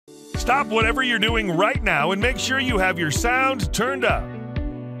Stop whatever you're doing right now and make sure you have your sound turned up.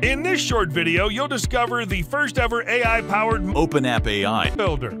 In this short video, you'll discover the first ever AI-powered OpenApp AI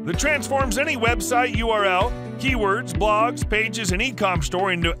builder that transforms any website URL, keywords, blogs, pages, and e-com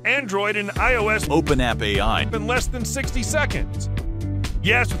store into Android and iOS OpenApp AI in less than 60 seconds.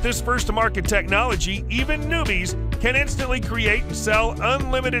 Yes, with this first-to-market technology, even newbies can instantly create and sell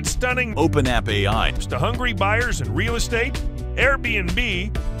unlimited stunning OpenApp AI to hungry buyers in real estate,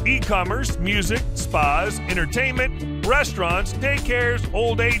 Airbnb, e-commerce, music, spas, entertainment, restaurants, daycares,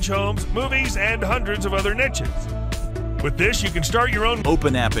 old age homes, movies, and hundreds of other niches. With this, you can start your own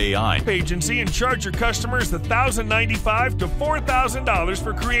OpenApp AI agency and charge your customers $1,095 to $4,000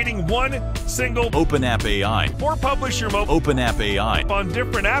 for creating one single OpenApp AI or publish your mobile OpenApp AI on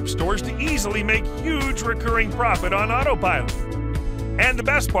different app stores to easily make huge recurring profit on autopilot. And the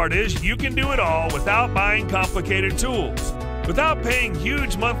best part is, you can do it all without buying complicated tools, without paying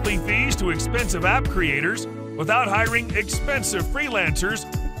huge monthly fees to expensive app creators, without hiring expensive freelancers,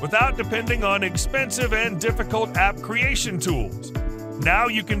 without depending on expensive and difficult app creation tools. Now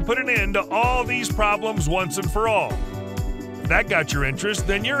you can put an end to all these problems once and for all. If that got your interest,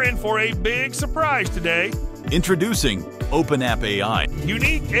 then you're in for a big surprise today. Introducing OpenApp AI,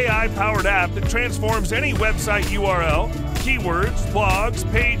 Unique AI-powered app that transforms any website URL, keywords, blogs,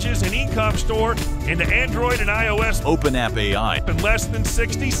 pages, and e-com store into Android and iOS OpenApp AI in less than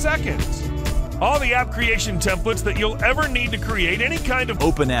 60 seconds. All the app creation templates that you'll ever need to create any kind of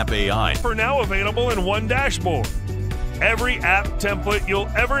OpenApp AI are now available in one dashboard. Every app template you'll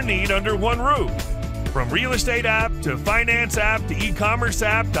ever need under one roof. From real estate app to finance app to e-commerce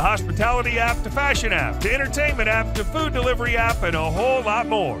app to hospitality app to fashion app to entertainment app to food delivery app and a whole lot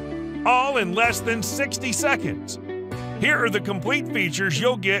more. All in less than 60 seconds. Here are the complete features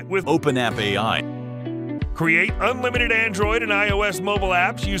you'll get with OpenApp AI. Create unlimited Android and iOS mobile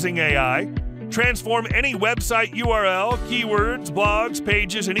apps using AI. Transform any website URL, keywords, blogs,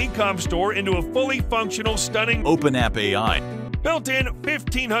 pages, and e-com store into a fully functional, stunning OpenApp AI. Built-in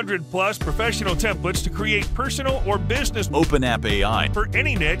 1,500-plus professional templates to create personal or business OpenApp AI for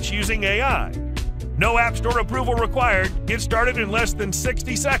any niche using AI. No App Store approval required. Get started in less than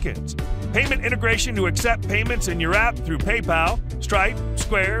 60 seconds. Payment integration to accept payments in your app through PayPal, Stripe,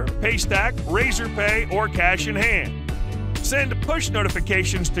 Square, Paystack, Razorpay, or Cash in Hand. Send push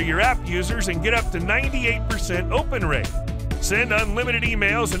notifications to your app users and get up to 98% open rate. Send unlimited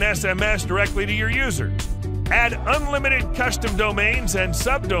emails and SMS directly to your users. Add unlimited custom domains and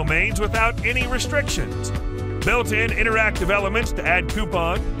subdomains without any restrictions. Built-in interactive elements to add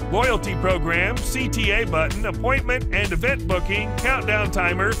coupon, loyalty program, CTA button, appointment and event booking, countdown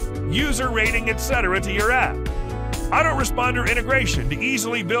timer, user rating, etc. to your app. Autoresponder integration to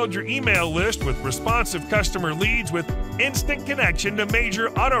easily build your email list with responsive customer leads with instant connection to major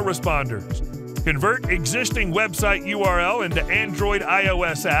autoresponders. Convert existing website URL into Android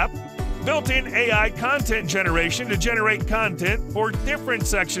iOS app. Built-in AI content generation to generate content for different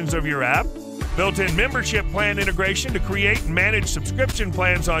sections of your app. Built-in membership plan integration to create and manage subscription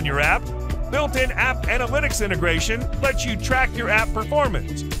plans on your app. Built-in app analytics integration lets you track your app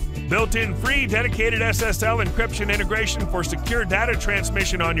performance. Built-in free dedicated SSL encryption integration for secure data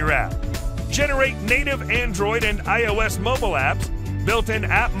transmission on your app. Generate native Android and iOS mobile apps. Built-in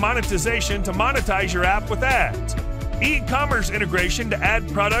app monetization to monetize your app with ads. E-commerce integration to add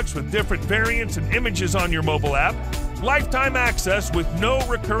products with different variants and images on your mobile app. Lifetime access with no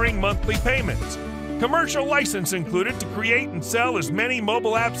recurring monthly payments. Commercial license included to create and sell as many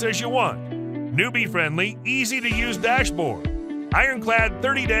mobile apps as you want. Newbie-friendly, easy-to-use dashboard. Ironclad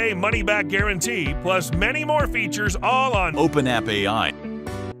 30-day money-back guarantee, plus many more features all on OpenApp AI.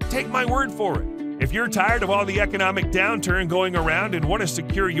 Take my word for it. If you're tired of all the economic downturn going around and want to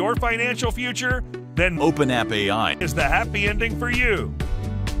secure your financial future, then OpenApp AI is the happy ending for you.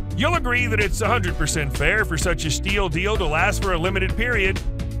 You'll agree that it's 100% fair for such a steal deal to last for a limited period.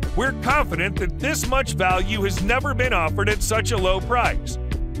 We're confident that this much value has never been offered at such a low price.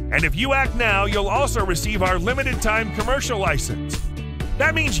 And if you act now, you'll also receive our limited-time commercial license.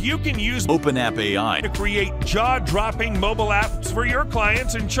 That means you can use OpenApp AI to create jaw-dropping mobile apps for your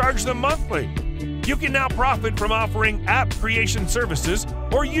clients and charge them monthly. You can now profit from offering app creation services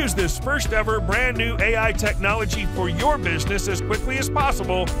or use this first-ever brand-new AI technology for your business as quickly as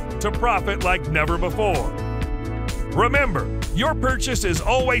possible to profit like never before. Remember, your purchase is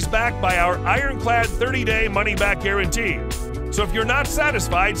always backed by our ironclad 30-day money-back guarantee. So if you're not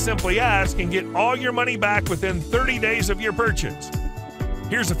satisfied, simply ask and get all your money back within 30 days of your purchase.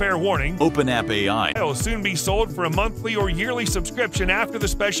 Here's a fair warning. OpenApp AI It will soon be sold for a monthly or yearly subscription after the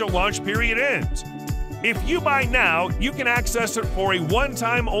special launch period ends. If you buy now, you can access it for a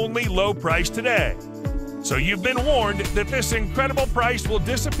one-time only low price today. So you've been warned that this incredible price will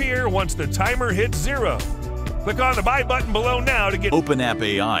disappear once the timer hits 0. Click on the buy button below now to get OpenApp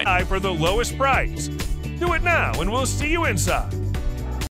AI for the lowest price. Do it now and we'll see you inside.